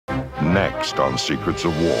next on Secrets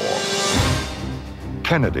of War.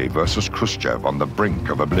 Kennedy versus Khrushchev on the brink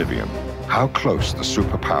of oblivion. How close the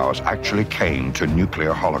superpowers actually came to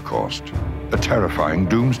nuclear holocaust. A terrifying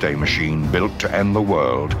doomsday machine built to end the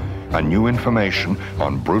world, and new information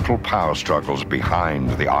on brutal power struggles behind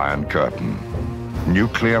the Iron Curtain.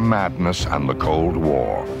 Nuclear madness and the Cold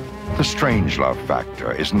War. The Strangelove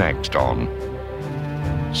Factor is next on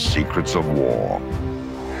Secrets of War.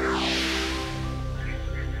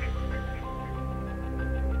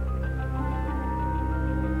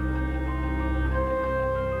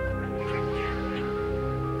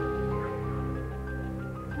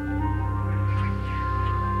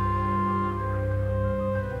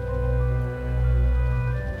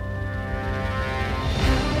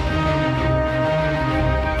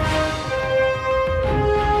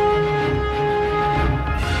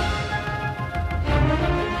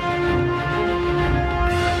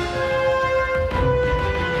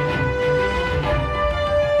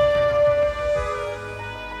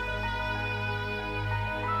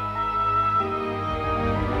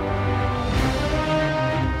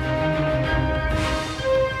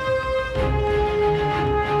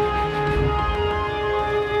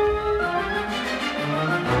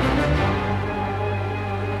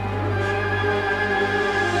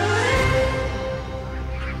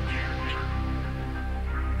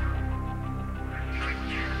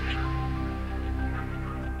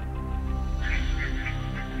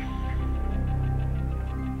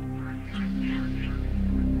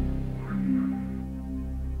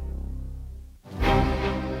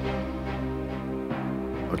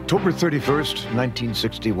 October 31st,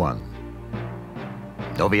 1961.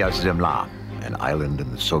 Novaya Zemlya, an island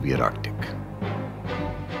in the Soviet Arctic.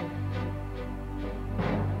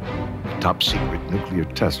 A top-secret nuclear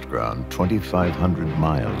test ground 2,500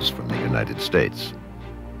 miles from the United States.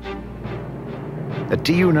 A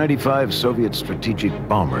Tu-95 Soviet strategic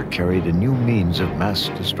bomber carried a new means of mass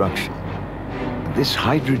destruction. This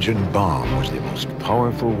hydrogen bomb was the most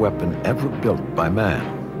powerful weapon ever built by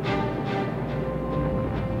man.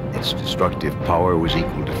 Its destructive power was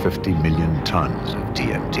equal to 50 million tons of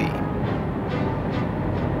TNT.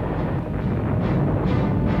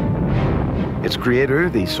 Its creator,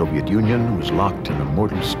 the Soviet Union, was locked in a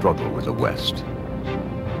mortal struggle with the West.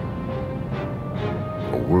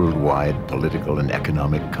 A worldwide political and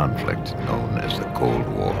economic conflict known as the Cold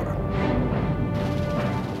War.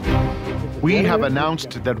 We have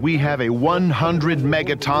announced that we have a 100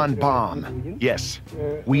 megaton bomb. Yes,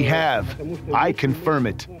 we have. I confirm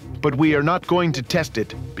it. But we are not going to test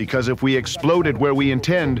it, because if we explode it where we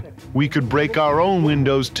intend, we could break our own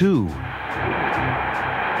windows too.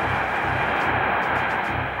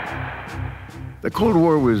 The Cold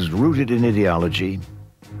War was rooted in ideology,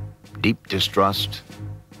 deep distrust,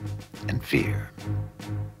 and fear.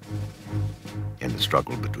 In the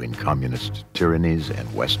struggle between communist tyrannies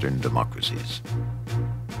and Western democracies.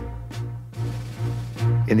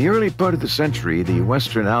 In the early part of the century, the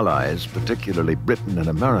Western Allies, particularly Britain and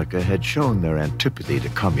America, had shown their antipathy to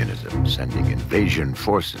communism, sending invasion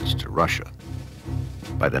forces to Russia.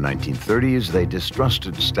 By the 1930s, they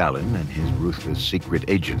distrusted Stalin and his ruthless secret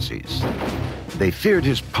agencies. They feared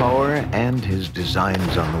his power and his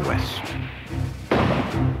designs on the West.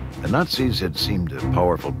 The Nazis had seemed a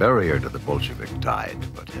powerful barrier to the Bolshevik tide,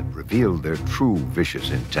 but had revealed their true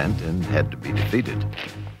vicious intent and had to be defeated.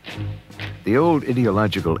 The old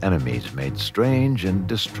ideological enemies made strange and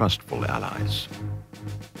distrustful allies.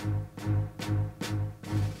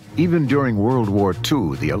 Even during World War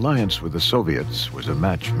II, the alliance with the Soviets was a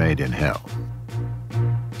match made in hell.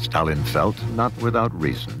 Stalin felt, not without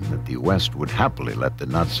reason, that the West would happily let the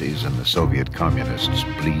Nazis and the Soviet communists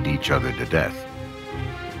bleed each other to death.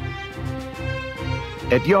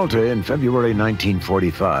 At Yalta in February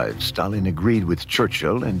 1945, Stalin agreed with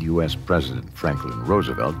Churchill and U.S. President Franklin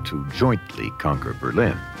Roosevelt to jointly conquer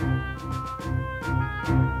Berlin.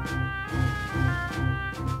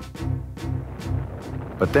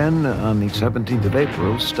 But then, on the 17th of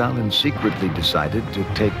April, Stalin secretly decided to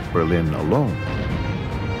take Berlin alone.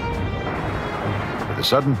 With a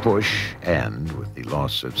sudden push, and with the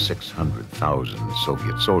loss of 600,000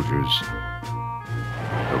 Soviet soldiers,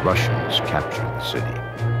 the Russians captured the city.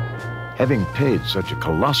 Having paid such a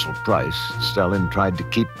colossal price, Stalin tried to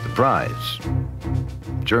keep the prize.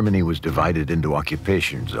 Germany was divided into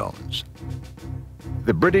occupation zones.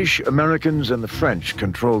 The British, Americans, and the French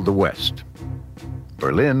controlled the West.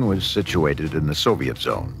 Berlin was situated in the Soviet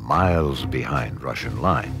zone, miles behind Russian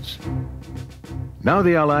lines. Now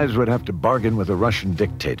the Allies would have to bargain with a Russian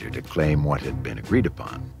dictator to claim what had been agreed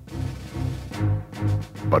upon.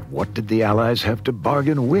 But what did the Allies have to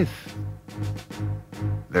bargain with?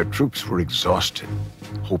 Their troops were exhausted,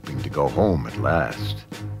 hoping to go home at last.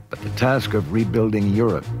 But the task of rebuilding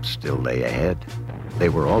Europe still lay ahead. They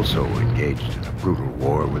were also engaged in a brutal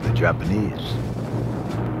war with the Japanese.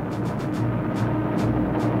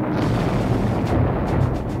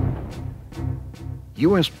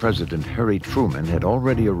 U.S. President Harry Truman had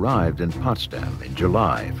already arrived in Potsdam in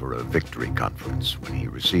July for a victory conference when he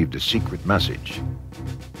received a secret message.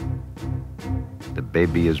 The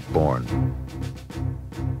baby is born.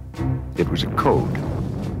 It was a code.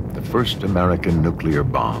 The first American nuclear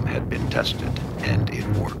bomb had been tested, and it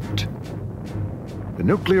worked. The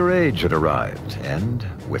nuclear age had arrived, and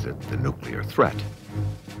with it, the nuclear threat.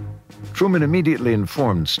 Truman immediately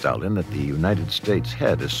informed Stalin that the United States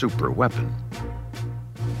had a super weapon.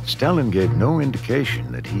 Stalin gave no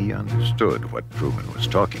indication that he understood what Truman was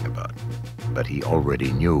talking about, but he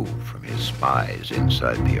already knew from his spies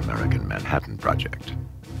inside the American Manhattan Project.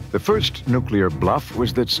 The first nuclear bluff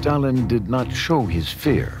was that Stalin did not show his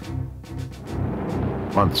fear.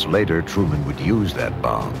 Months later, Truman would use that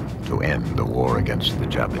bomb to end the war against the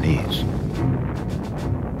Japanese.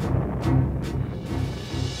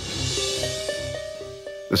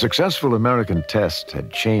 The successful American test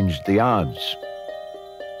had changed the odds.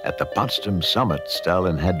 At the Potsdam summit,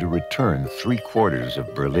 Stalin had to return 3/4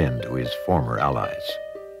 of Berlin to his former allies.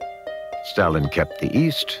 Stalin kept the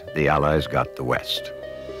East, the Allies got the West.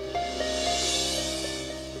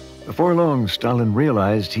 Before long, Stalin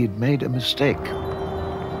realized he'd made a mistake.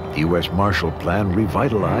 The U.S. Marshall Plan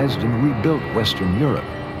revitalized and rebuilt Western Europe.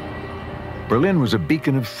 Berlin was a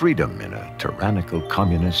beacon of freedom in a tyrannical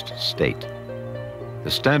communist state.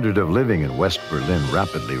 The standard of living in West Berlin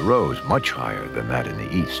rapidly rose, much higher than that in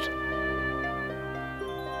the East.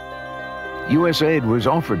 U.S. aid was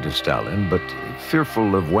offered to Stalin, but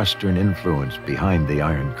fearful of Western influence behind the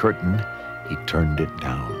Iron Curtain, he turned it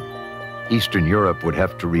down. Eastern Europe would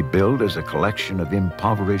have to rebuild as a collection of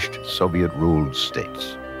impoverished Soviet-ruled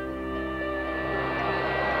states.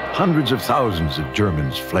 Hundreds of thousands of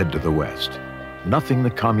Germans fled to the West. Nothing the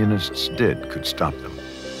communists did could stop them.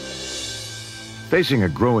 Facing a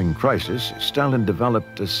growing crisis, Stalin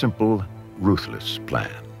developed a simple, ruthless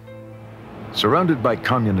plan. Surrounded by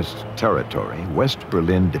communist territory, West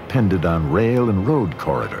Berlin depended on rail and road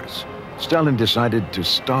corridors. Stalin decided to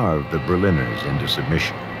starve the Berliners into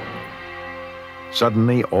submission.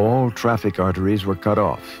 Suddenly, all traffic arteries were cut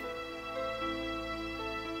off.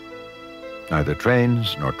 Neither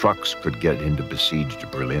trains nor trucks could get into besieged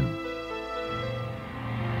Berlin.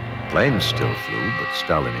 Planes still flew, but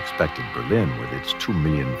Stalin expected Berlin, with its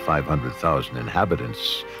 2,500,000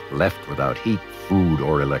 inhabitants, left without heat, food,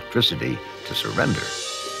 or electricity, to surrender.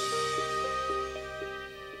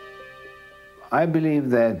 I believe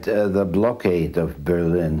that the blockade of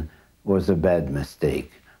Berlin was a bad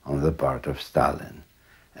mistake on the part of Stalin.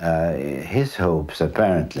 His hopes,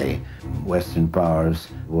 apparently, Western powers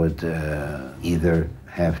would either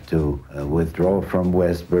have to withdraw from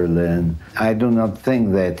West Berlin. I do not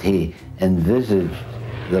think that he envisaged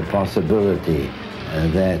the possibility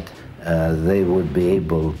that they would be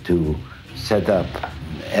able to set up an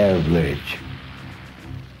air bridge.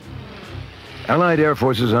 Allied air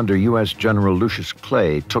forces under U.S. General Lucius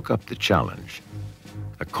Clay took up the challenge.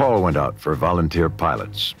 A call went out for volunteer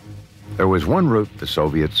pilots. There was one route the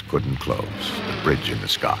Soviets couldn't close, the bridge in the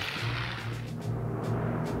sky.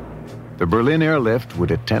 The Berlin airlift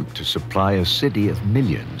would attempt to supply a city of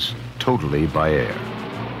millions totally by air.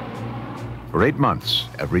 For 8 months,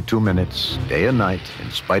 every 2 minutes, day and night,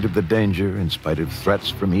 in spite of the danger, in spite of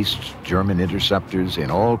threats from East German interceptors,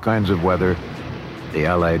 in all kinds of weather, the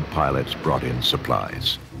Allied pilots brought in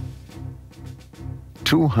supplies.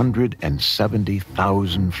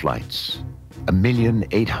 270,000 flights,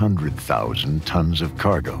 1,800,000 tons of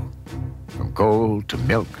cargo, from coal to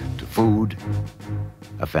milk to food.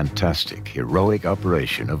 A fantastic, heroic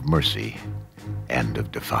operation of mercy and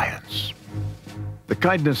of defiance. The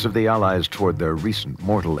kindness of the Allies toward their recent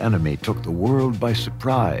mortal enemy took the world by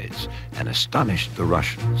surprise and astonished the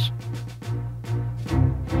Russians.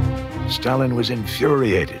 Stalin was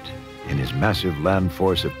infuriated. In his massive land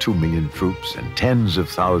force of 2 million troops and tens of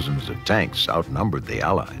thousands of tanks outnumbered the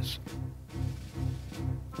Allies.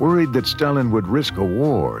 Worried that Stalin would risk a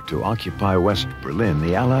war to occupy West Berlin,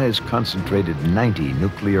 the Allies concentrated 90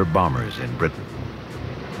 nuclear bombers in Britain.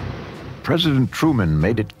 President Truman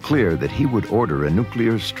made it clear that he would order a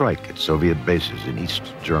nuclear strike at Soviet bases in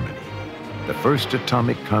East Germany. The first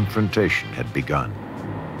atomic confrontation had begun.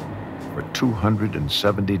 For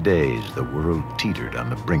 270 days, the world teetered on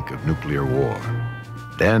the brink of nuclear war.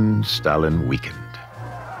 Then Stalin weakened.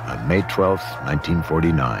 On May 12,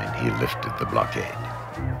 1949, he lifted the blockade.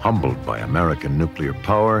 Humbled by American nuclear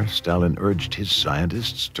power, Stalin urged his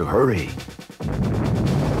scientists to hurry.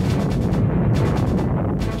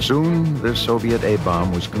 Soon, the Soviet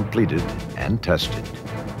A-bomb was completed and tested.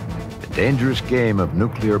 The dangerous game of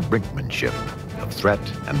nuclear brinkmanship, of threat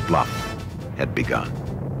and bluff, had begun.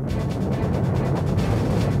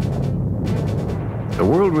 The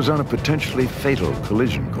world was on a potentially fatal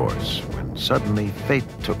collision course when suddenly fate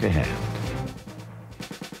took a hand.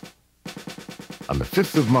 On the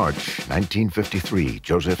 5th of March, 1953,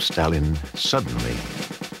 Joseph Stalin suddenly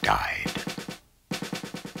died.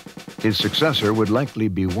 His successor would likely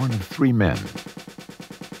be one of three men: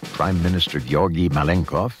 Prime Minister Georgy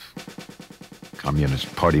Malenkov,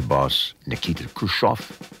 Communist Party boss Nikita Khrushchev,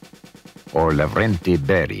 or Lavrenti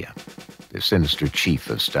Beria, the sinister chief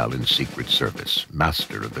of Stalin's secret service,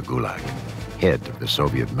 master of the Gulag, head of the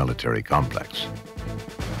Soviet military complex.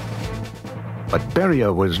 But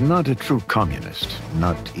Beria was not a true communist,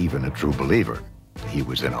 not even a true believer. He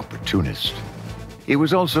was an opportunist. He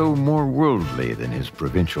was also more worldly than his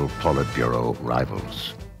provincial Politburo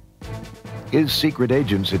rivals. His secret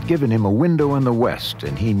agents had given him a window on the West,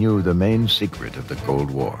 and he knew the main secret of the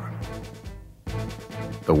Cold War.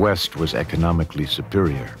 The West was economically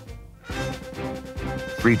superior.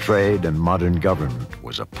 Free trade and modern government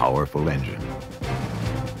was a powerful engine.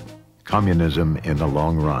 Communism, in the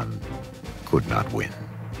long run, could not win.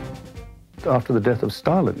 After the death of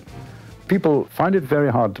Stalin, people find it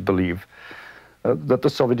very hard to believe that the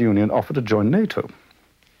Soviet Union offered to join NATO.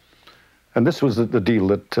 And this was the deal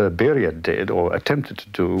that Beria did, or attempted to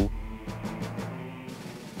do.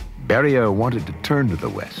 Beria wanted to turn to the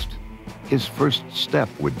West. His first step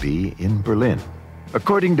would be in Berlin.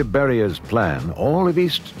 According to Beria's plan, all of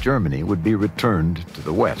East Germany would be returned to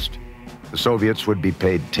the West. The Soviets would be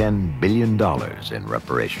paid $10 billion in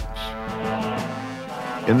reparations.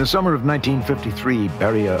 In the summer of 1953,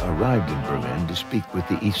 Beria arrived in Berlin to speak with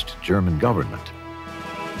the East German government.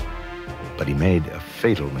 But he made a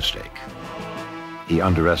fatal mistake. He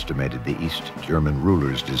underestimated the East German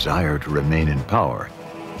rulers' desire to remain in power,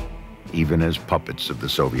 even as puppets of the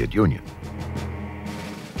Soviet Union.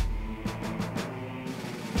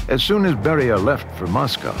 As soon as Beria left for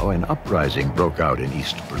Moscow, an uprising broke out in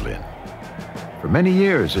East Berlin. For many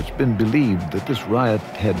years, it's been believed that this riot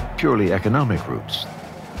had purely economic roots,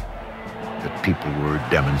 that people were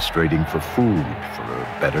demonstrating for food, for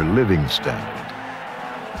a better living standard.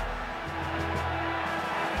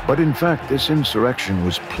 But in fact, this insurrection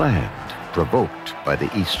was planned, provoked by the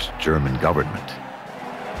East German government.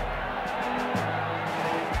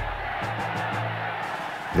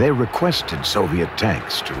 They requested Soviet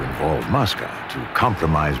tanks to involve Moscow, to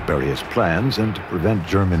compromise Beria's plans and to prevent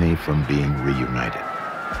Germany from being reunited.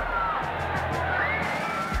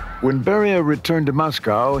 When Beria returned to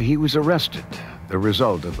Moscow, he was arrested, the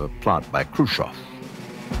result of a plot by Khrushchev.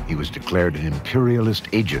 He was declared an imperialist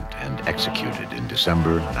agent and executed in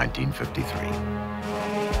December 1953.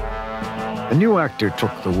 A new actor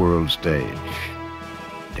took the world stage.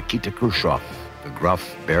 Nikita Khrushchev, the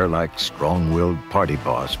gruff, bear-like, strong-willed party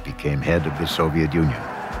boss, became head of the Soviet Union.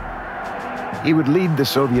 He would lead the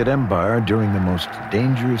Soviet Empire during the most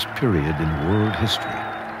dangerous period in world history.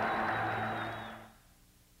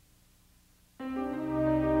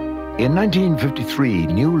 In 1953,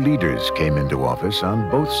 new leaders came into office on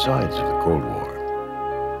both sides of the Cold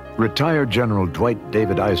War. Retired General Dwight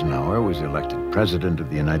David Eisenhower was elected President of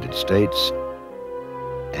the United States,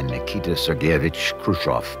 and Nikita Sergeyevich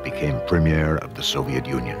Khrushchev became Premier of the Soviet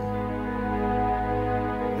Union.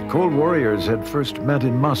 The Cold Warriors had first met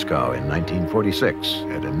in Moscow in 1946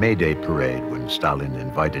 at a May Day parade when Stalin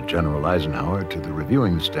invited General Eisenhower to the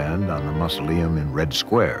reviewing stand on the mausoleum in Red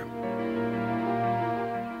Square.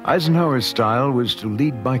 Eisenhower's style was to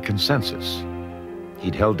lead by consensus.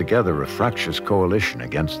 He'd held together a fractious coalition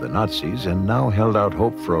against the Nazis and now held out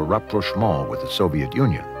hope for a rapprochement with the Soviet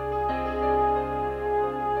Union.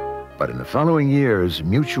 But in the following years,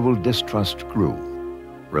 mutual distrust grew.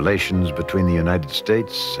 Relations between the United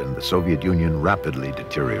States and the Soviet Union rapidly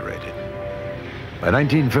deteriorated. By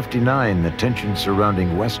 1959, the tension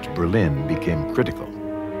surrounding West Berlin became critical.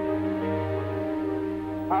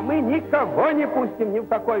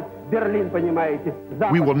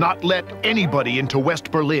 We will not let anybody into West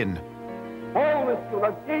Berlin.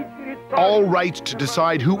 All rights to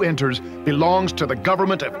decide who enters belongs to the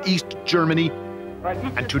government of East Germany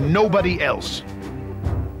and to nobody else.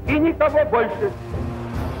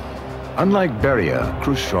 Unlike Beria,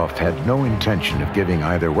 Khrushchev had no intention of giving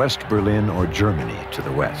either West Berlin or Germany to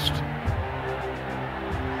the West.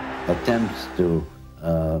 Attempts to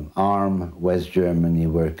arm West Germany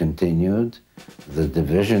were continued. The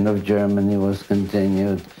division of Germany was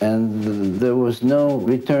continued, and there was no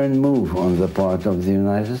return move on the part of the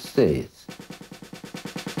United States.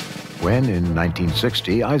 When, in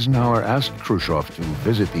 1960, Eisenhower asked Khrushchev to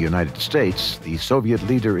visit the United States, the Soviet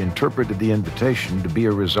leader interpreted the invitation to be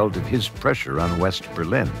a result of his pressure on West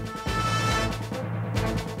Berlin.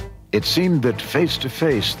 It seemed that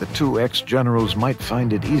face-to-face, the two ex-generals might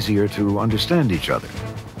find it easier to understand each other.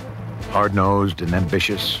 Hard-nosed and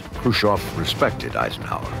ambitious, Khrushchev respected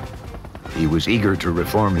Eisenhower. He was eager to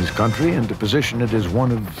reform his country and to position it as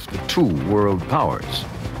one of the two world powers.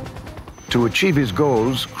 To achieve his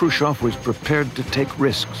goals, Khrushchev was prepared to take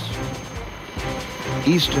risks.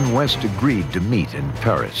 East and West agreed to meet in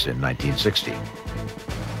Paris in 1960.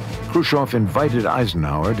 Khrushchev invited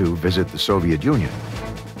Eisenhower to visit the Soviet Union.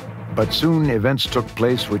 But soon events took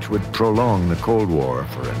place which would prolong the Cold War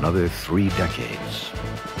for another 3 decades.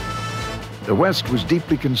 The West was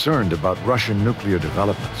deeply concerned about Russian nuclear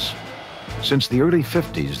developments. Since the early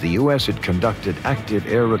 50s, the U.S. had conducted active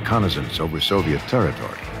air reconnaissance over Soviet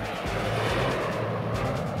territory.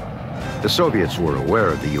 The Soviets were aware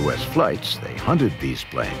of the U.S. flights. They hunted these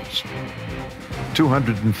planes.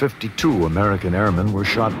 252 American airmen were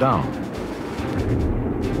shot down.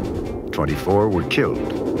 24 were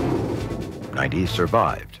killed. 90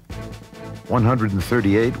 survived.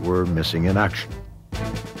 138 were missing in action.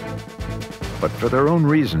 But for their own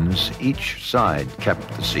reasons, each side kept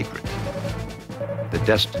the secret. The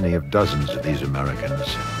destiny of dozens of these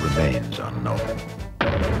Americans remains unknown.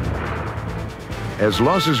 As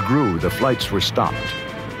losses grew, the flights were stopped.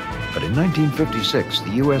 But in 1956,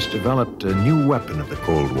 the U.S. developed a new weapon of the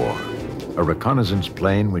Cold War, a reconnaissance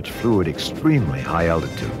plane which flew at extremely high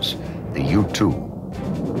altitudes, the U-2.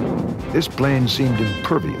 This plane seemed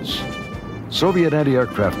impervious. Soviet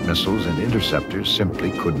anti-aircraft missiles and interceptors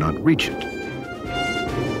simply could not reach it.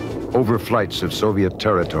 Overflights of Soviet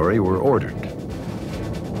territory were ordered.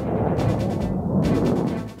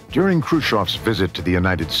 During Khrushchev's visit to the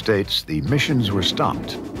United States, the missions were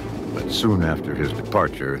stopped. But soon after his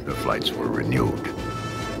departure, the flights were renewed.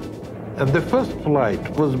 And the first flight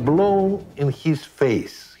was blown in his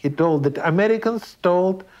face. He told that Americans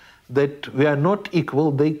told that we are not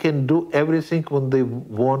equal, they can do everything when they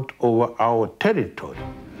want over our territory.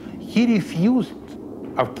 He refused,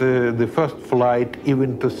 after the first flight,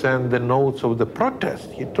 even to send the notes of the protest.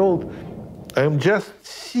 He told, I'm just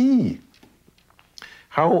see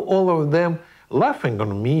how all of them laughing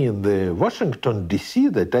on me in the Washington, D.C.,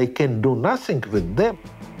 that I can do nothing with them.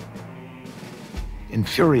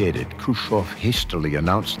 Infuriated, Khrushchev hastily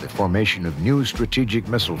announced the formation of new strategic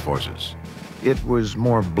missile forces. It was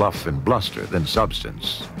more bluff and bluster than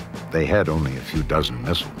substance. They had only a few dozen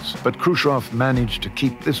missiles, but Khrushchev managed to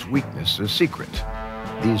keep this weakness a secret.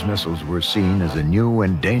 These missiles were seen as a new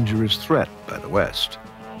and dangerous threat by the West.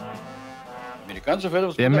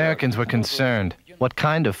 The Americans were concerned. What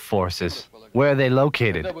kind of forces? Where are they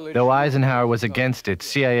located? Though Eisenhower was against it,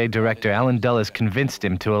 CIA Director Allen Dulles convinced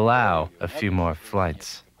him to allow a few more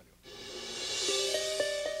flights.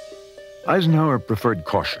 Eisenhower preferred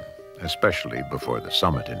caution, especially before the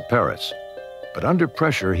summit in Paris. But under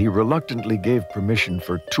pressure, he reluctantly gave permission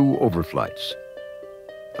for 2 overflights.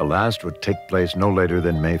 The last would take place no later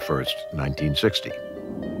than May 1st, 1960.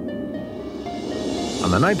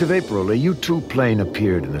 On the 9th of April, a U-2 plane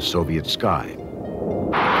appeared in the Soviet sky.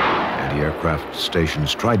 Anti-aircraft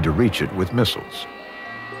stations tried to reach it with missiles.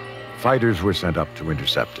 Fighters were sent up to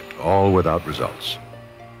intercept it, all without results.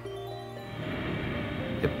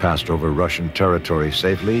 It passed over Russian territory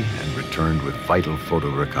safely and returned with vital photo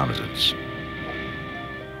reconnaissance.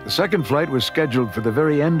 The second flight was scheduled for the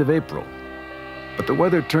very end of April, but the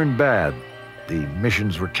weather turned bad. The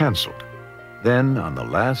missions were canceled. Then, on the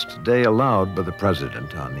last day allowed by the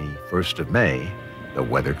president, on the 1st of May, the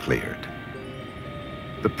weather cleared.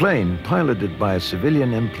 The plane, piloted by a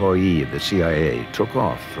civilian employee of the CIA, took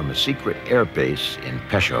off from a secret airbase in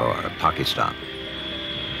Peshawar, Pakistan.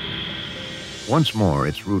 Once more,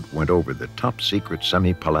 its route went over the top-secret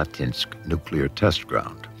Semipalatinsk nuclear test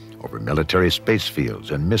ground, over military space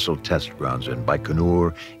fields and missile test grounds in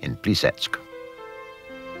Baikonur and Plesetsk.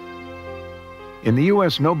 In the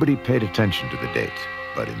U.S., nobody paid attention to the date,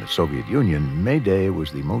 but in the Soviet Union, May Day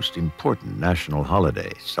was the most important national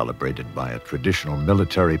holiday, celebrated by a traditional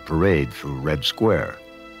military parade through Red Square.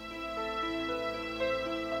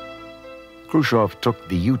 Khrushchev took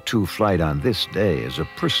the U-2 flight on this day as a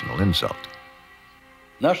personal insult.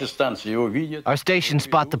 Our stations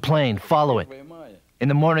spot the plane, follow it. In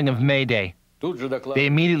the morning of May Day, they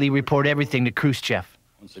immediately report everything to Khrushchev.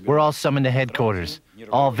 We're all summoned to headquarters,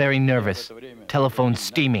 all very nervous, telephone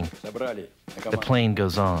steaming. The plane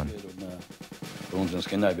goes on.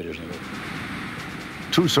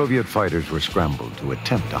 2 Soviet fighters were scrambled to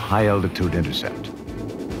attempt a high-altitude intercept.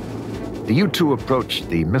 The U-2 approached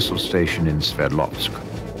the missile station in Sverdlovsk.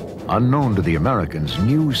 Unknown to the Americans,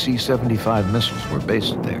 new C-75 missiles were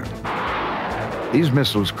based there. These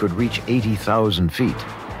missiles could reach 80,000 feet.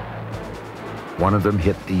 One of them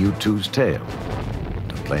hit the U-2's tail.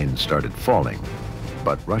 The plane started falling,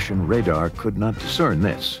 but Russian radar could not discern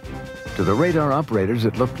this. To the radar operators,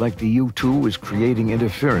 it looked like the U-2 was creating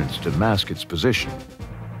interference to mask its position.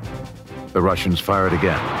 The Russians fired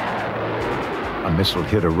again. A missile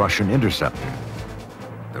hit a Russian interceptor.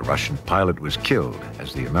 The Russian pilot was killed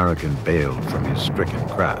as the American bailed from his stricken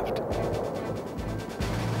craft.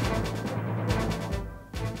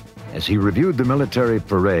 As he reviewed the military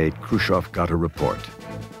parade, Khrushchev got a report.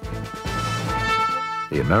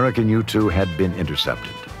 The American U-2 had been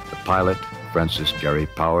intercepted. The pilot, Francis Gary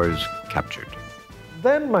Powers, captured.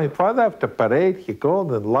 Then my father, after parade, he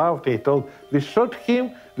called and laughed. He told, we shot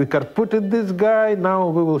him, we carputed this guy, now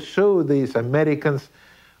we will show these Americans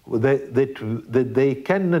that they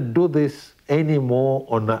cannot do this anymore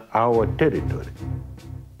on our territory.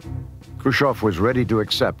 Khrushchev was ready to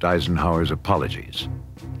accept Eisenhower's apologies.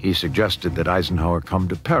 He suggested that Eisenhower come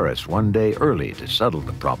to Paris one day early to settle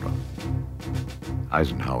the problem.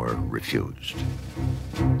 Eisenhower refused.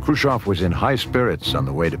 Khrushchev was in high spirits on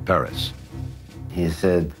the way to Paris. He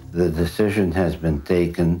said, the decision has been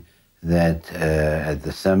taken that at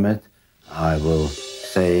the summit, I will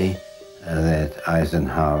say that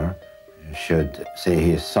Eisenhower should say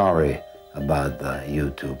he's sorry about the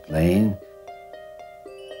U-2 plane.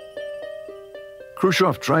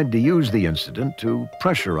 Khrushchev tried to use the incident to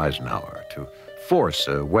pressure Eisenhower to force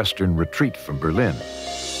a Western retreat from Berlin.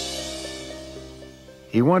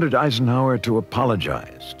 He wanted Eisenhower to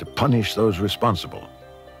apologize, to punish those responsible.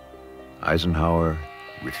 Eisenhower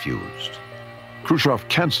refused. Khrushchev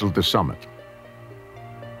canceled the summit.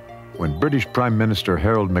 When British Prime Minister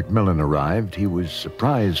Harold Macmillan arrived, he was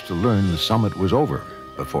surprised to learn the summit was over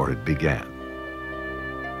before it began.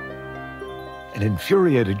 An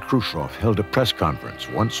infuriated Khrushchev held a press conference,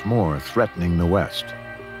 once more threatening the West.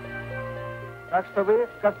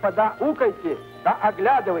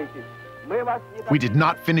 We did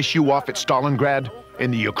not finish you off at Stalingrad,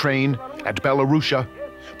 in the Ukraine, at Belarusia.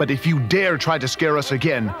 But if you dare try to scare us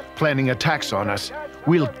again, planning attacks on us,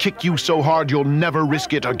 we'll kick you so hard you'll never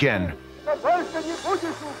risk it again.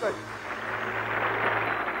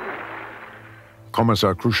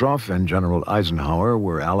 Commissar Khrushchev and General Eisenhower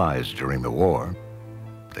were allies during the war.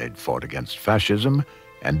 They'd fought against fascism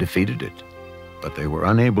and defeated it, but they were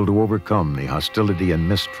unable to overcome the hostility and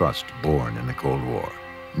mistrust born in the Cold War.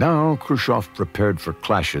 Now, Khrushchev prepared for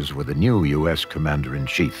clashes with a new U.S.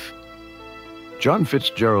 commander-in-chief. John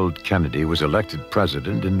Fitzgerald Kennedy was elected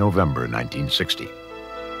president in November 1960.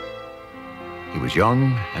 He was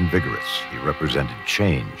young and vigorous. He represented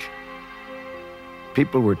change.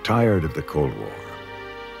 People were tired of the Cold War.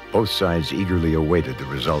 Both sides eagerly awaited the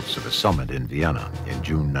results of a summit in Vienna in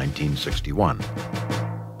June 1961.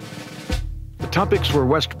 The topics were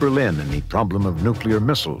West Berlin and the problem of nuclear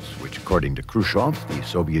missiles, which, according to Khrushchev, the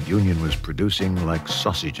Soviet Union was producing like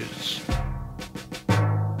sausages.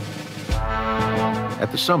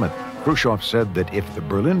 At the summit, Khrushchev said that if the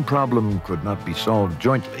Berlin problem could not be solved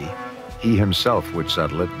jointly, he himself would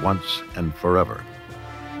settle it once and forever.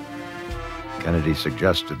 Kennedy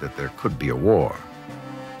suggested that there could be a war.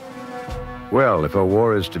 Well, if a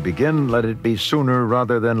war is to begin, let it be sooner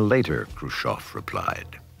rather than later, Khrushchev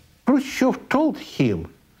replied. Khrushchev told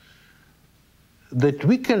him that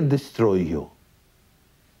we can destroy you.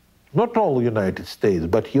 Not all the United States,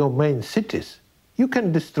 but your main cities. You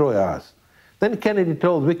can destroy us. Then Kennedy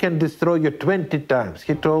told, we can destroy you 20 times.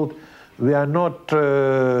 He told, we are not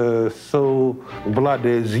so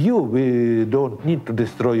bloody as you. We don't need to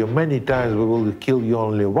destroy you many times. We will kill you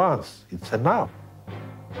only once. It's enough.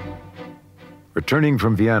 Returning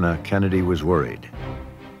from Vienna, Kennedy was worried.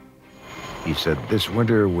 He said, this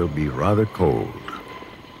winter will be rather cold.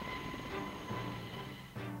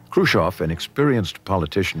 Khrushchev, an experienced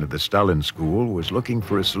politician of the Stalin school, was looking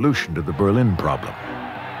for a solution to the Berlin problem.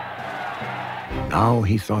 Now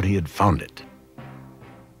he thought he had found it.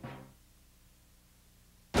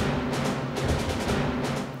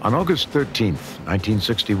 On August 13th,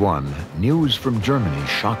 1961, news from Germany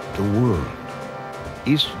shocked the world.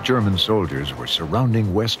 East German soldiers were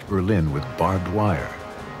surrounding West Berlin with barbed wire.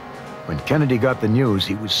 When Kennedy got the news,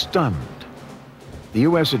 he was stunned. The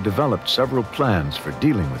U.S. had developed several plans for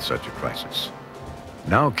dealing with such a crisis.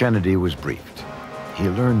 Now Kennedy was briefed. he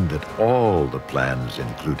learned that all the plans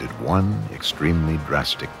included one extremely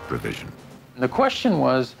drastic provision. The question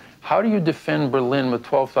was, how do you defend Berlin with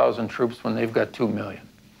 12,000 troops when they've got 2 million?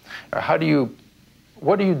 Or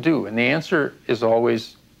what do you do? And the answer is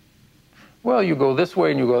always, well, you go this way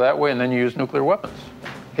and you go that way, and then you use nuclear weapons.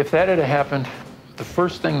 If that had happened, the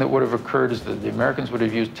first thing that would have occurred is that the Americans would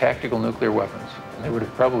have used tactical nuclear weapons. And they would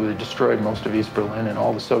have probably destroyed most of East Berlin and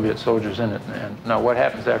all the Soviet soldiers in it. And now what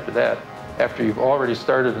happens after that? After you've already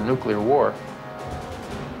started a nuclear war?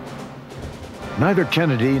 Neither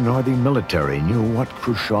Kennedy nor the military knew what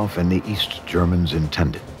Khrushchev and the East Germans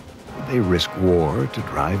intended. Would they risk war to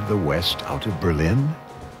drive the West out of Berlin?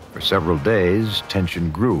 For several days, tension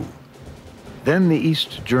grew. Then the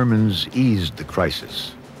East Germans eased the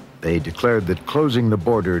crisis. They declared that closing the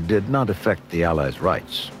border did not affect the Allies'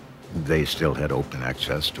 rights. They still had open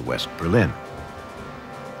access to West Berlin.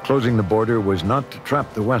 Closing the border was not to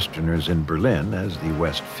trap the Westerners in Berlin, as the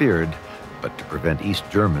West feared, but to prevent East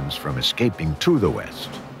Germans from escaping to the West.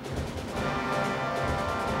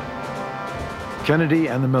 Kennedy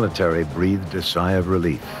and the military breathed a sigh of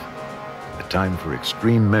relief. The time for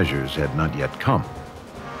extreme measures had not yet come.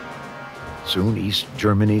 Soon, East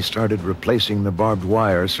Germany started replacing the barbed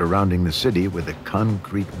wire surrounding the city with a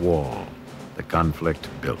concrete wall. The conflict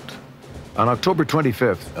built. On October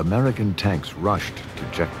 25th, American tanks rushed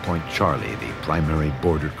to Checkpoint Charlie, the primary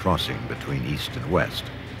border crossing between East and West.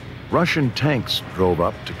 Russian tanks drove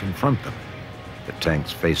up to confront them. The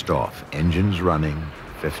tanks faced off, engines running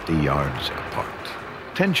 50 yards apart.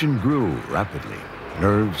 Tension grew rapidly.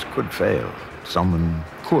 Nerves could fail. Someone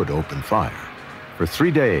could open fire. For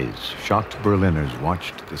 3 days, shocked Berliners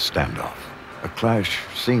watched the standoff. A clash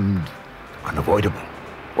seemed unavoidable.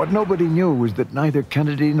 What nobody knew was that neither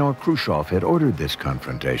Kennedy nor Khrushchev had ordered this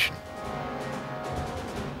confrontation.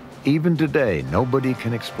 Even today, nobody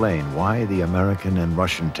can explain why the American and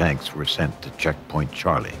Russian tanks were sent to Checkpoint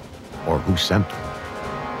Charlie, or who sent them.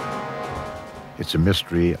 It's a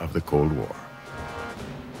mystery of the Cold War.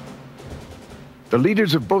 The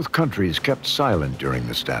leaders of both countries kept silent during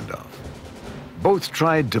the standoff. Both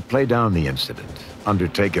tried to play down the incident,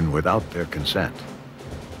 undertaken without their consent.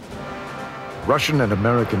 Russian and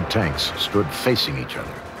American tanks stood facing each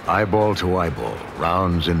other, eyeball to eyeball,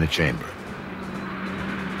 rounds in the chamber.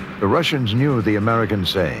 The Russians knew the American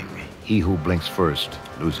saying, "He who blinks first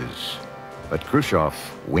loses." But Khrushchev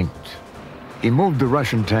winked. He moved the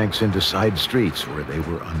Russian tanks into side streets where they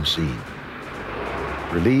were unseen.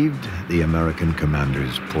 Relieved, the American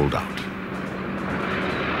commanders pulled out.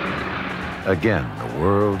 Again, the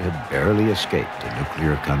world had barely escaped a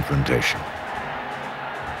nuclear confrontation.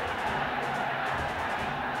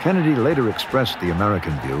 Kennedy later expressed the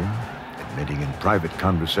American view, admitting in private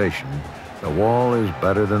conversation, the wall is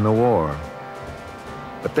better than the war.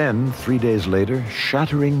 But then, 3 days later,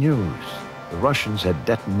 shattering news. The Russians had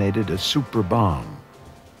detonated a super bomb.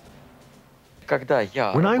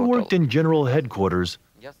 When I worked in general headquarters,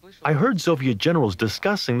 I heard Soviet generals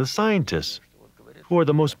discussing the scientists, who are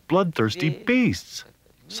the most bloodthirsty beasts.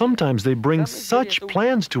 Sometimes they bring such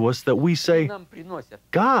plans to us that we say,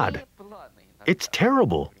 God, it's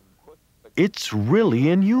terrible. It's really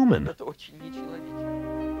inhuman.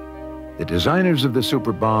 The designers of the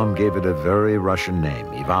super bomb gave it a very Russian name,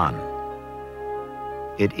 Ivan.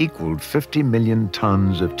 It equaled 50 million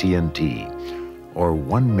tons of TNT, or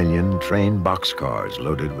 1 million train boxcars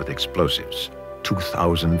loaded with explosives,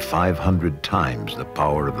 2,500 times the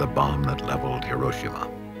power of the bomb that leveled Hiroshima.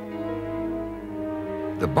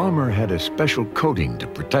 The bomber had a special coating to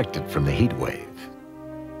protect it from the heat wave.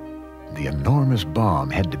 The enormous bomb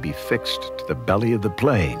had to be fixed to the belly of the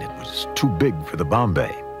plane. It was too big for the bomb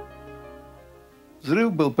bay.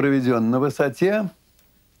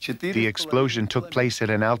 The explosion took place at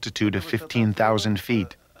an altitude of 15,000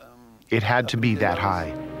 feet. It had to be that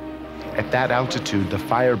high. At that altitude, the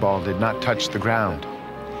fireball did not touch the ground.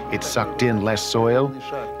 It sucked in less soil,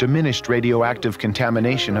 diminished radioactive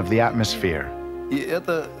contamination of the atmosphere.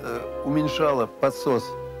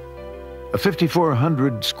 A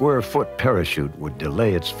 5,400 square foot parachute would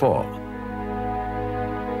delay its fall.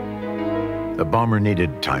 The bomber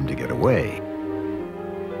needed time to get away.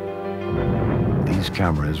 These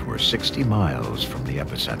cameras were 60 miles from the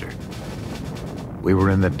epicenter. We were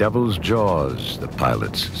in the devil's jaws, the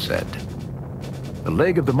pilots said. The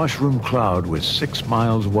leg of the mushroom cloud was 6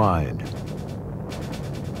 miles wide.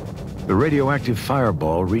 The radioactive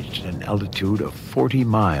fireball reached an altitude of 40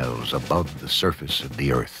 miles above the surface of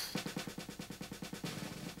the Earth.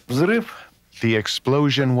 The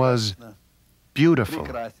explosion was beautiful,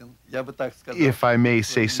 if I may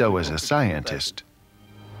say so as a scientist.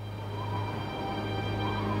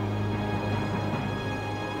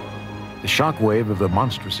 The shockwave of the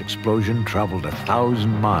monstrous explosion traveled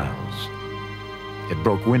 1,000 miles. It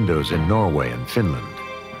broke windows in Norway and Finland.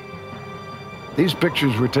 These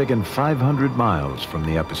pictures were taken 500 miles from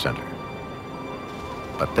the epicenter.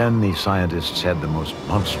 But then the scientists had the most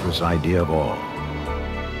monstrous idea of all.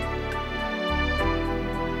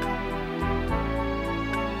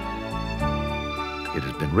 It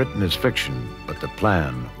has been written as fiction, but the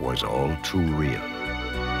plan was all too real.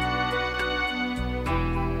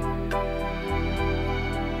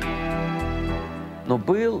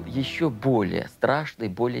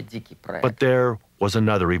 But there was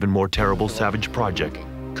another even more terrible savage project,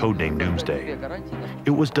 codenamed Doomsday.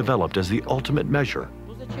 It was developed as the ultimate measure.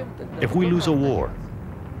 If we lose a war,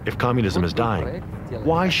 if communism is dying,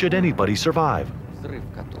 why should anybody survive?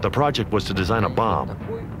 The project was to design a bomb,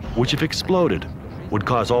 which if exploded, would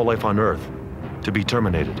cause all life on Earth to be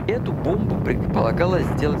terminated.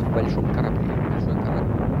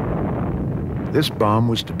 This bomb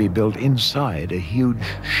was to be built inside a huge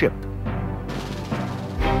ship.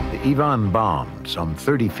 The Ivan bomb, some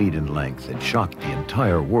 30 feet in length, had shocked the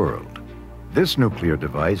entire world. This nuclear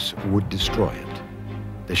device would destroy it.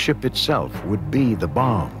 The ship itself would be the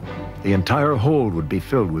bomb. The entire hold would be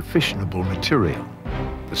filled with fissionable material.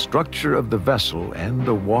 The structure of the vessel and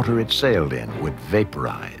the water it sailed in would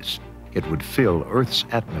vaporize. It would fill Earth's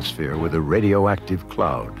atmosphere with a radioactive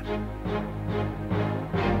cloud.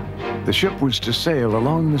 The ship was to sail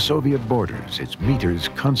along the Soviet borders, its meters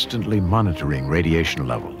constantly monitoring radiation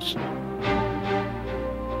levels.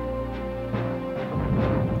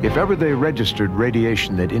 If ever they registered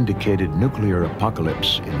radiation that indicated nuclear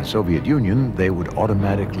apocalypse in the Soviet Union, they would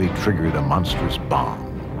automatically trigger the monstrous bomb.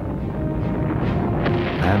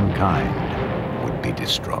 Mankind would be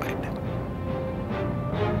destroyed.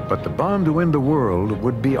 But the bomb to end the world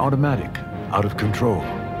would be automatic, out of control.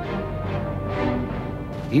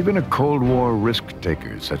 Even a Cold War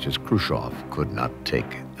risk-taker such as Khrushchev could not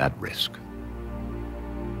take that risk.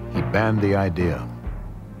 He banned the idea.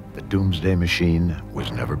 The doomsday machine was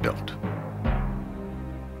never built.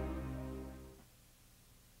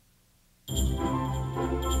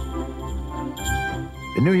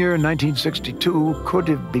 The new year 1962 could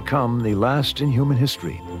have become the last in human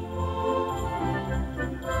history.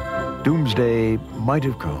 Doomsday might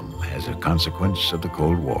have come as a consequence of the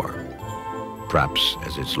Cold War, perhaps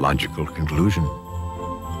as its logical conclusion.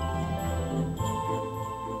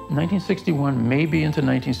 1961, maybe into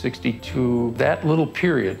 1962, that little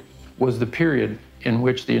period was the period in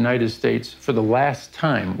which the United States, for the last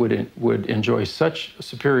time, would enjoy such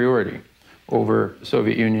superiority over the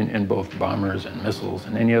Soviet Union in both bombers and missiles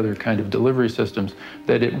and any other kind of delivery systems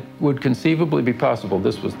that it would conceivably be possible,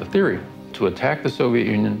 this was the theory, to attack the Soviet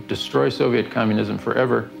Union, destroy Soviet communism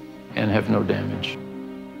forever, and have no damage.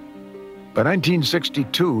 By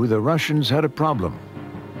 1962, the Russians had a problem.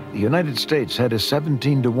 The United States had a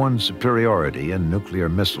 17-to-1 superiority in nuclear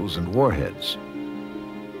missiles and warheads.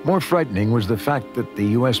 More frightening was the fact that the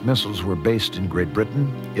U.S. missiles were based in Great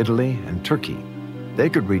Britain, Italy, and Turkey. They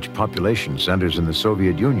could reach population centers in the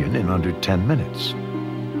Soviet Union in under 10 minutes.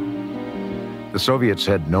 The Soviets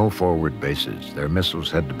had no forward bases. Their missiles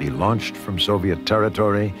had to be launched from Soviet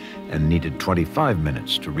territory and needed 25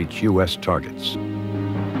 minutes to reach U.S. targets.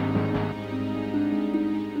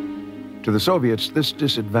 To the Soviets, this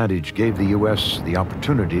disadvantage gave the U.S. the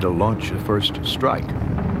opportunity to launch a first strike.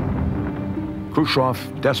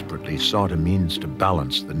 Khrushchev desperately sought a means to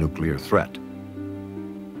balance the nuclear threat.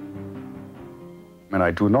 And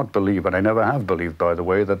I do not believe, and I never have believed, by the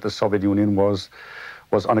way, that the Soviet Union was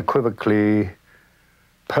unequivocally,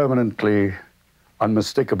 permanently,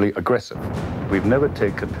 unmistakably aggressive. We've never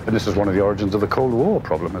taken, and this is one of the origins of the Cold War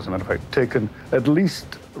problem, as a matter of fact, taken at least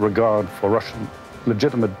regard for Russian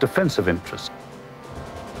legitimate defensive interests.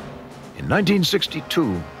 In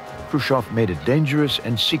 1962, Khrushchev made a dangerous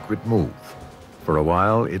and secret move. For a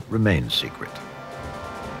while, it remained secret.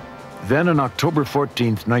 Then on October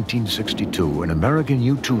 14th, 1962, an American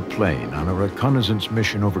U-2 plane on a reconnaissance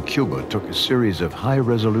mission over Cuba took a series of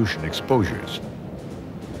high-resolution exposures.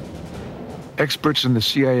 Experts in the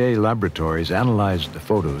CIA laboratories analyzed the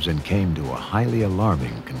photos and came to a highly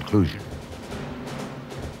alarming conclusion.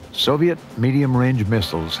 Soviet medium-range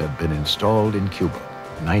missiles had been installed in Cuba,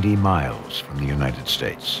 90 miles from the United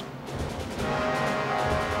States.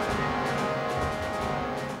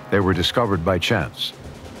 They were discovered by chance.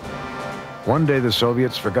 One day, the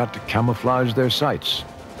Soviets forgot to camouflage their sights.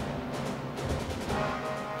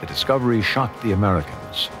 The discovery shocked the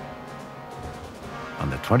Americans. On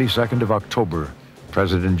the 22nd of October,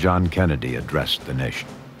 President John Kennedy addressed the nation.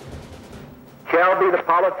 Shall be the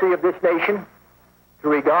policy of this nation to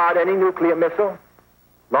regard any nuclear missile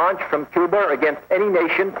launched from Cuba against any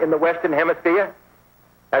nation in the Western Hemisphere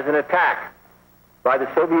as an attack by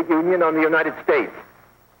the Soviet Union on the United States,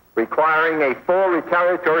 requiring a full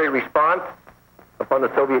retaliatory response upon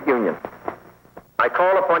the Soviet Union. I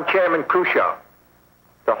call upon Chairman Khrushchev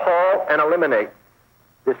to halt and eliminate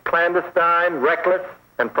this clandestine, reckless,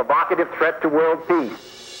 and provocative threat to world peace.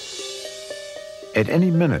 At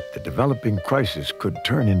any minute, the developing crisis could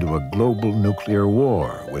turn into a global nuclear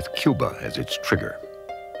war with Cuba as its trigger.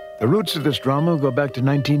 The roots of this drama go back to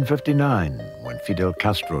 1959, when Fidel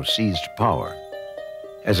Castro seized power.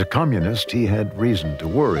 As a communist, he had reason to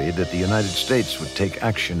worry that the United States would take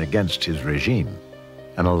action against his regime.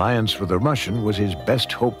 An alliance with the Russian was his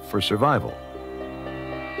best hope for survival.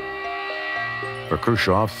 For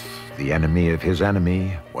Khrushchev, the enemy of his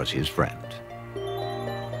enemy was his friend.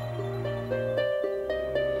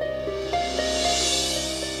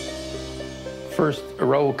 First,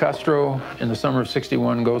 Raul Castro, in the summer of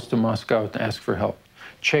 '61, goes to Moscow to ask for help.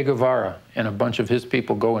 Che Guevara and a bunch of his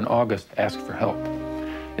people go in August to ask for help.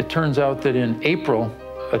 It turns out that in April,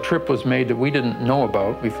 a trip was made that we didn't know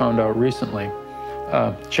about. We found out recently.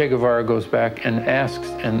 Che Guevara goes back and asks,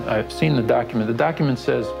 and I've seen the document. The document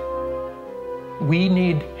says, we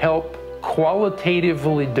need help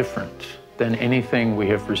qualitatively different than anything we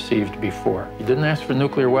have received before. He didn't ask for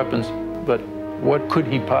nuclear weapons, but what could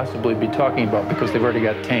he possibly be talking about? Because they've already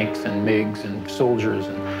got tanks and MiGs and soldiers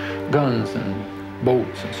and guns and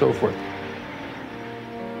boats and so forth.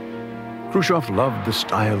 Khrushchev loved the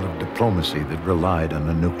style of diplomacy that relied on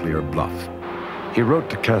a nuclear bluff. He wrote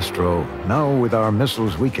to Castro, "Now with our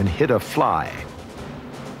missiles we can hit a fly."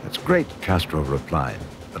 "That's great," Castro replied,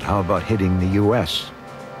 "but how about hitting the US?"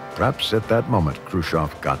 Perhaps at that moment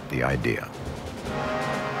Khrushchev got the idea.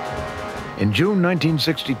 In June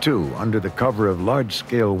 1962, under the cover of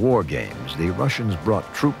large-scale war games, the Russians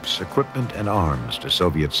brought troops, equipment, and arms to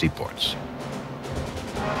Soviet seaports.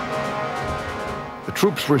 The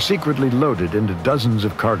troops were secretly loaded into dozens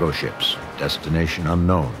of cargo ships, destination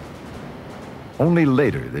unknown. Only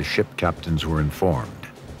later the ship captains were informed.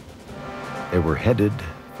 They were headed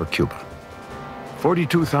for Cuba.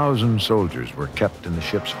 42,000 soldiers were kept in the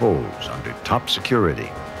ship's holds under top security.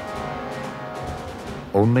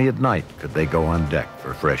 Only at night could they go on deck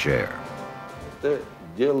for fresh air.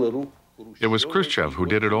 It was Khrushchev who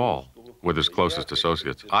did it all, with his closest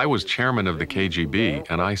associates. I was chairman of the KGB,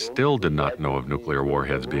 and I still did not know of nuclear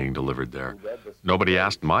warheads being delivered there. Nobody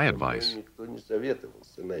asked my advice.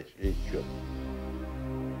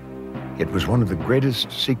 It was one of the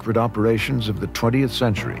greatest secret operations of the 20th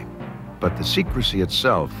century, but the secrecy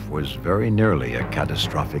itself was very nearly a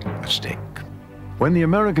catastrophic mistake. When the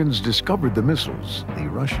Americans discovered the missiles, the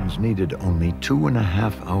Russians needed only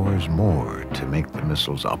 2.5 hours more to make the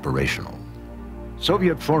missiles operational.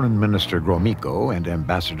 Soviet Foreign Minister Gromyko and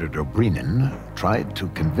Ambassador Dobrynin tried to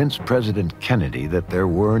convince President Kennedy that there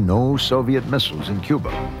were no Soviet missiles in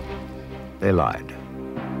Cuba. They lied.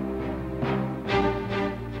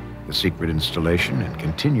 The secret installation and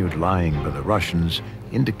continued lying by the Russians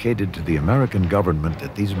indicated to the American government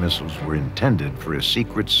that these missiles were intended for a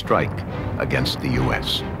secret strike against the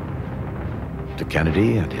US. To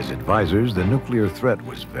Kennedy and his advisors, the nuclear threat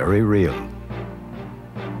was very real.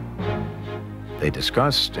 They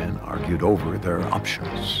discussed and argued over their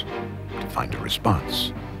options to find a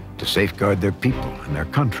response, to safeguard their people and their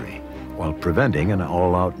country while preventing an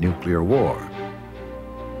all-out nuclear war.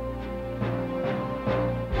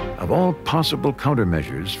 Of all possible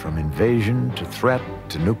countermeasures, from invasion to threat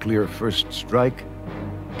to nuclear first strike,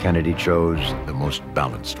 Kennedy chose the most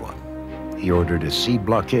balanced one. He ordered a sea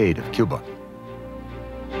blockade of Cuba.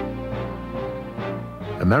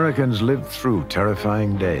 Americans lived through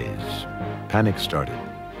terrifying days. Panic started.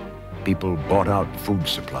 People bought out food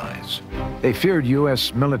supplies. They feared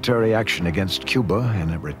US military action against Cuba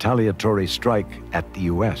and a retaliatory strike at the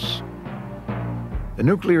US. The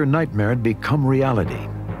nuclear nightmare had become reality.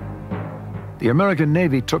 The American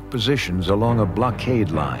Navy took positions along a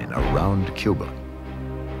blockade line around Cuba.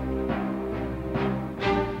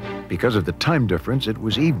 Because of the time difference, it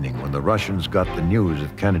was evening when the Russians got the news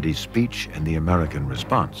of Kennedy's speech and the American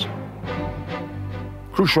response.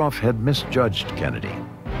 Khrushchev had misjudged Kennedy.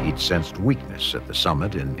 He'd sensed weakness at the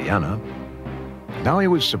summit in Vienna. Now he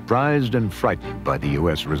was surprised and frightened by the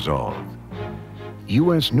US resolve.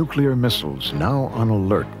 US nuclear missiles, now on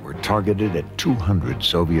alert, were targeted at 200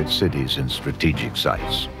 Soviet cities and strategic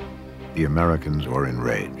sites. The Americans were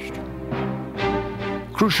enraged.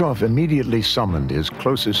 Khrushchev immediately summoned his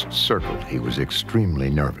closest circle. He was extremely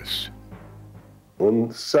nervous.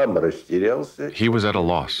 He was at a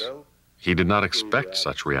loss. He did not expect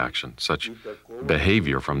such reaction, such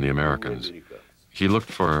behavior from the Americans. He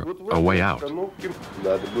looked for a way out.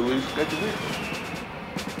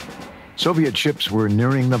 Soviet ships were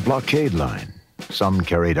nearing the blockade line. Some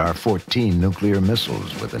carried R-14 nuclear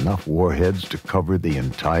missiles with enough warheads to cover the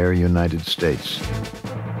entire United States.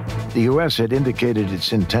 The U.S. had indicated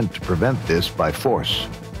its intent to prevent this by force.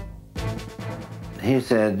 He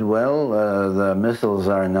said, well, the missiles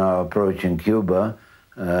are now approaching Cuba.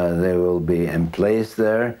 They will be in place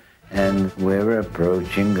there, and we're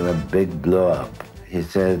approaching a big blow-up. He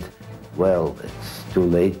said, well, it's too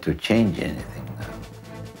late to change anything now.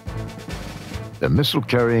 The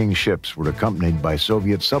missile-carrying ships were accompanied by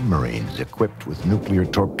Soviet submarines equipped with nuclear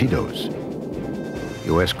torpedoes.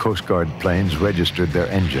 U.S. Coast Guard planes registered their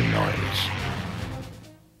engine noise.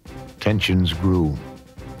 Tensions grew.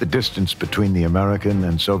 The distance between the American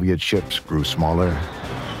and Soviet ships grew smaller,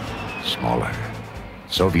 smaller.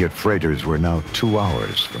 Soviet freighters were now 2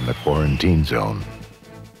 hours from the quarantine zone.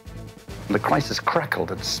 The crisis crackled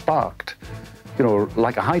and sparked, you know,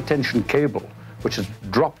 like a high-tension cable which has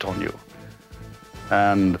dropped on you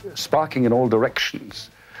and sparking in all directions.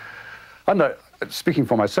 And speaking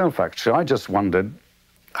for myself, actually, I just wondered,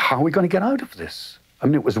 how are we going to get out of this? I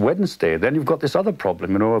mean, it was Wednesday. Then you've got this other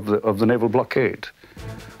problem, you know, of the naval blockade,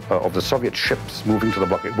 of the Soviet ships moving to the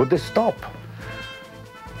blockade. Would they stop?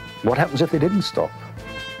 What happens if they didn't stop?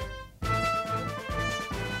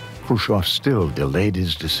 Khrushchev still delayed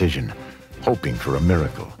his decision, hoping for a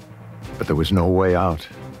miracle. But there was no way out.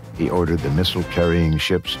 He ordered the missile-carrying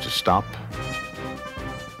ships to stop,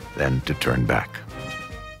 then to turn back.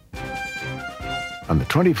 On the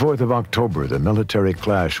 24th of October, the military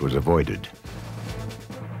clash was avoided.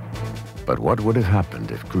 But what would have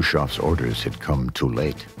happened if Khrushchev's orders had come too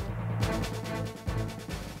late?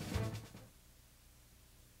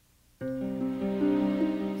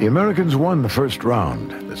 The Americans won the first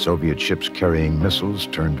round. The Soviet ships carrying missiles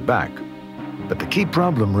turned back. But the key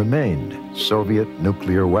problem remained. Soviet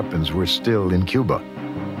nuclear weapons were still in Cuba.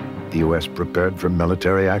 The U.S. prepared for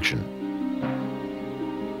military action.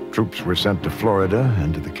 Troops were sent to Florida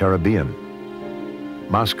and to the Caribbean.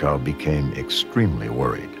 Moscow became extremely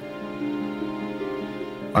worried.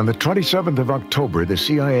 On the 27th of October, the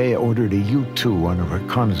CIA ordered a U-2 on a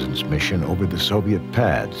reconnaissance mission over the Soviet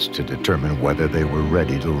pads to determine whether they were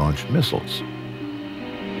ready to launch missiles.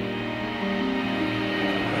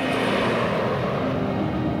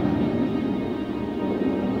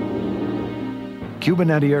 Cuban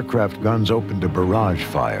anti-aircraft guns opened a barrage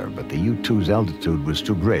fire, but the U-2's altitude was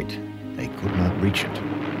too great. They could not reach it.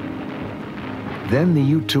 Then the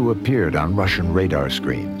U-2 appeared on Russian radar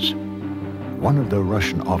screens. One of the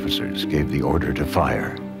Russian officers gave the order to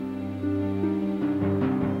fire.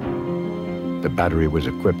 The battery was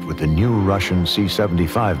equipped with the new Russian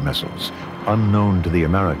C-75 missiles. Unknown to the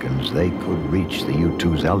Americans, they could reach the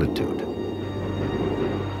U-2's altitude.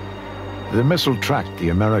 The missile tracked the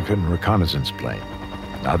American reconnaissance plane.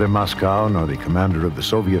 Neither Moscow nor the commander of the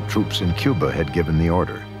Soviet troops in Cuba had given the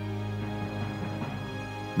order.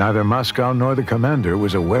 Neither Moscow nor the commander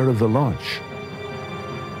was aware of the launch.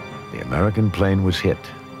 The American plane was hit.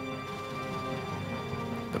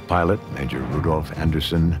 The pilot, Major Rudolph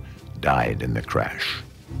Anderson, died in the crash.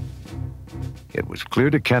 It was clear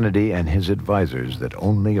to Kennedy and his advisors that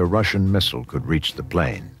only a Russian missile could reach the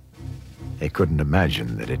plane. They couldn't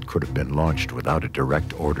imagine that it could have been launched without a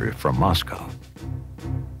direct order from Moscow.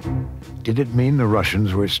 Did it mean the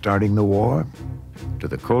Russians were starting the war? To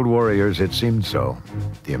the Cold Warriors, it seemed so.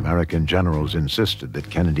 The American generals insisted that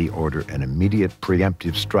Kennedy order an immediate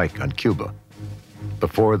preemptive strike on Cuba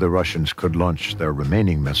before the Russians could launch their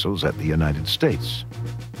remaining missiles at the United States.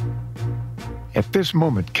 At this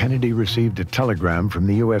moment, Kennedy received a telegram from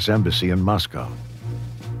the U.S. Embassy in Moscow.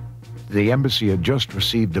 The embassy had just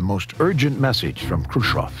received a most urgent message from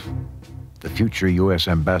Khrushchev. The future U.S.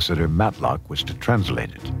 ambassador Matlock was to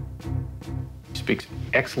translate it. He speaks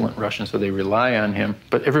excellent Russian, so they rely on him.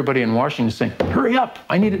 But everybody in Washington is saying, hurry up,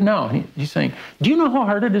 I need it now. And he's saying, do you know how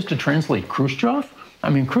hard it is to translate Khrushchev? I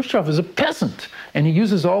mean, Khrushchev is a peasant, and he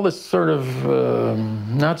uses all this sort of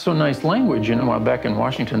not so nice language. You know, while back in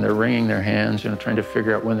Washington, they're wringing their hands, you know, trying to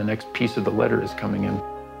figure out when the next piece of the letter is coming in.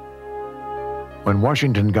 When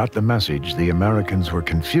Washington got the message, the Americans were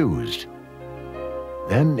confused.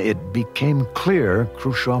 Then it became clear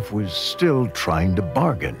Khrushchev was still trying to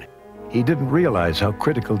bargain. He didn't realize how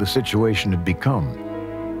critical the situation had become.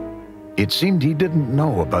 It seemed he didn't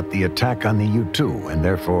know about the attack on the U-2 and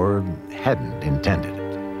therefore hadn't intended it.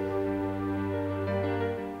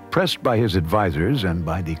 Pressed by his advisors and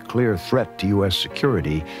by the clear threat to U.S.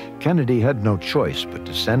 security, Kennedy had no choice but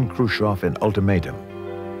to send Khrushchev an ultimatum.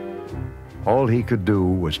 All he could do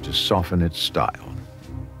was to soften its style.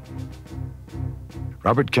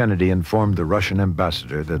 Robert Kennedy informed the Russian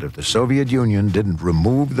ambassador that if the Soviet Union didn't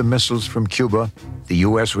remove the missiles from Cuba, the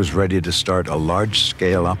U.S. was ready to start a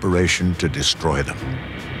large-scale operation to destroy them.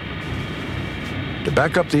 To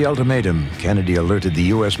back up the ultimatum, Kennedy alerted the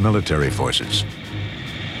U.S. military forces.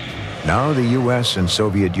 Now the U.S. and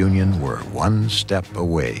Soviet Union were one step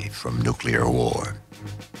away from nuclear war.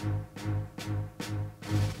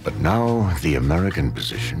 But now the American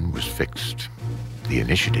position was fixed. The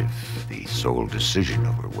initiative, the sole decision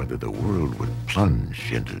over whether the world would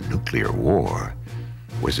plunge into nuclear war,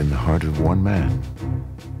 was in the heart of one man,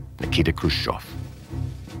 Nikita Khrushchev.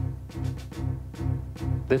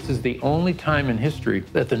 This is the only time in history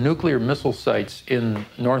that the nuclear missile sites in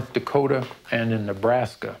North Dakota and in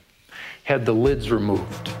Nebraska had the lids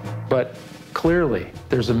removed. But clearly,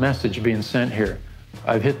 there's a message being sent here.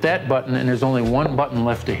 I've hit that button, and there's only one button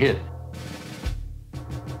left to hit.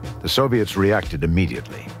 The Soviets reacted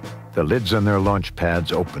immediately. The lids on their launch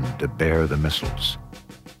pads opened to bear the missiles.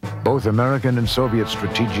 Both American and Soviet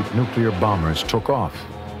strategic nuclear bombers took off.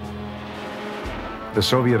 The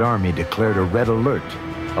Soviet Army declared a red alert.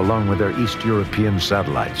 Along with their East European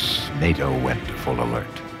satellites, NATO went to full alert.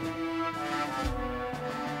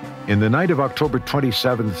 In the night of October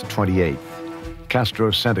 27th, 28th,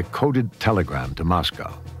 Castro sent a coded telegram to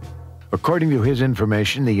Moscow. According to his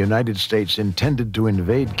information, the United States intended to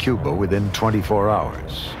invade Cuba within 24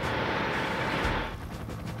 hours.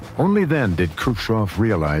 Only then did Khrushchev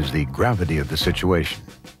realize the gravity of the situation.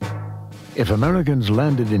 If Americans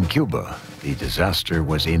landed in Cuba, the disaster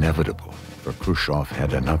was inevitable, for Khrushchev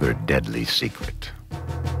had another deadly secret.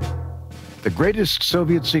 The greatest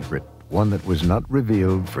Soviet secret, one that was not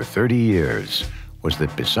revealed for 30 years, was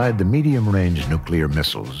that beside the medium-range nuclear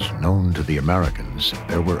missiles known to the Americans,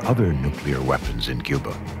 there were other nuclear weapons in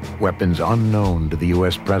Cuba. Weapons unknown to the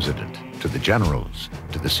U.S. president, to the generals,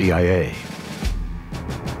 to the CIA.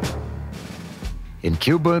 In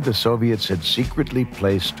Cuba, the Soviets had secretly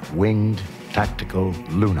placed winged, tactical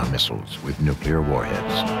Luna missiles with nuclear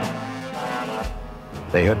warheads.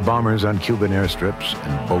 They had bombers on Cuban airstrips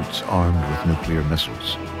and boats armed with nuclear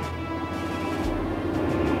missiles.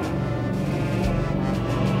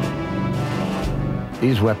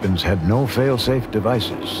 These weapons had no fail-safe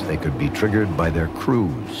devices. They could be triggered by their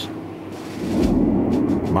crews.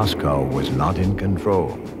 Moscow was not in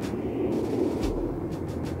control.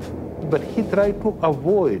 But he tried to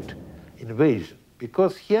avoid invasion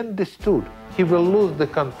because he understood he will lose the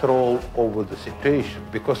control over the situation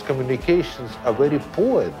because communications are very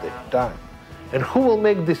poor at that time. And who will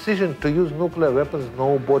make decision to use nuclear weapons?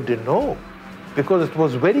 Nobody knows. Because it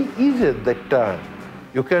was very easy at that time.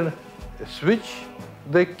 You can switch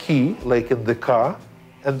the key, like in the car,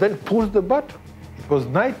 and then push the button. It was a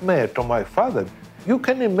nightmare to my father. You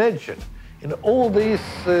can imagine, in all this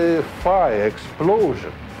fire,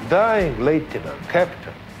 explosion, dying lieutenant,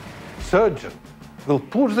 captain, surgeon will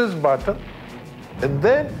push this button, and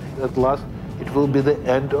then, at last, it will be the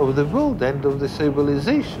end of the world, end of the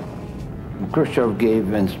civilization. Khrushchev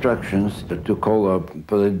gave instructions to call a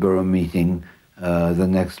Politburo meeting the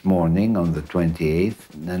next morning on the 28th,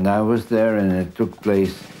 and I was there, and it took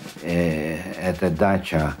place at a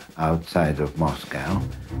dacha outside of Moscow.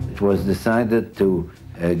 It was decided to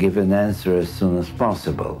give an answer as soon as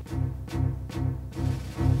possible.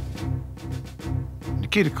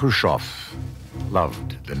 Nikita Khrushchev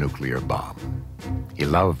loved the nuclear bomb. He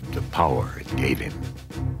loved the power it gave him.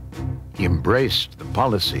 He embraced the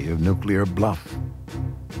policy of nuclear bluff.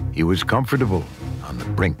 He was comfortable on the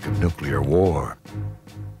brink of nuclear war.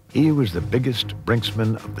 He was the biggest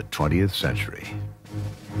brinksman of the 20th century.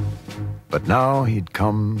 But now he'd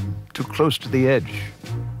come too close to the edge,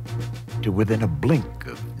 to within a blink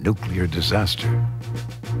of nuclear disaster,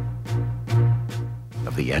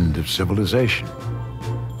 of the end of civilization.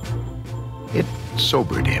 It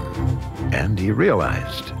sobered him, and he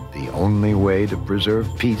realized the only way to preserve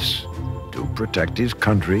peace, to protect his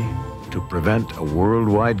country, to prevent a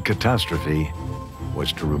worldwide catastrophe,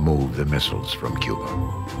 was to remove the missiles from Cuba.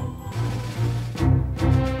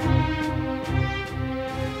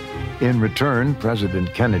 In return,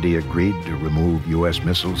 President Kennedy agreed to remove U.S.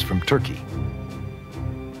 missiles from Turkey.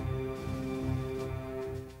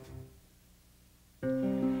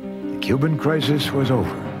 The Cuban crisis was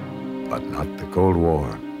over, but not the Cold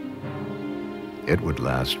War. It would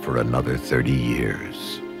last for another 30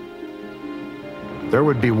 years. There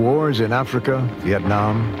would be wars in Africa,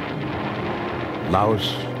 Vietnam,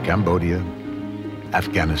 Laos, Cambodia,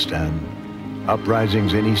 Afghanistan,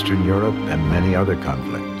 uprisings in Eastern Europe, and many other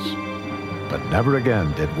conflicts. But never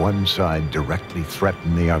again did one side directly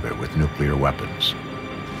threaten the other with nuclear weapons.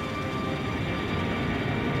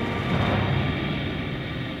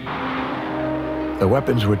 The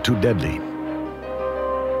weapons were too deadly,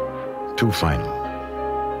 too final,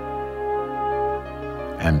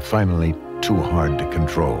 and finally too hard to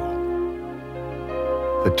control.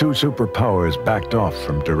 The two superpowers backed off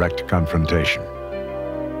from direct confrontation.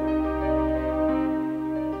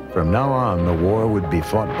 From now on, the war would be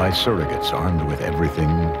fought by surrogates armed with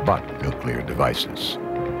everything but nuclear devices.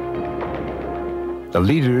 The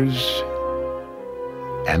leaders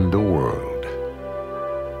and the world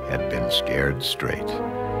had been scared straight.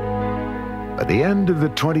 By the end of the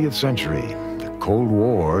 20th century, the Cold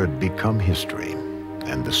War had become history,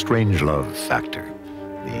 and the Strangelove Factor,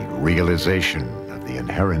 the realization of the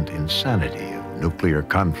inherent insanity of nuclear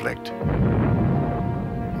conflict,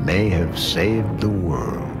 may have saved the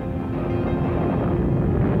world.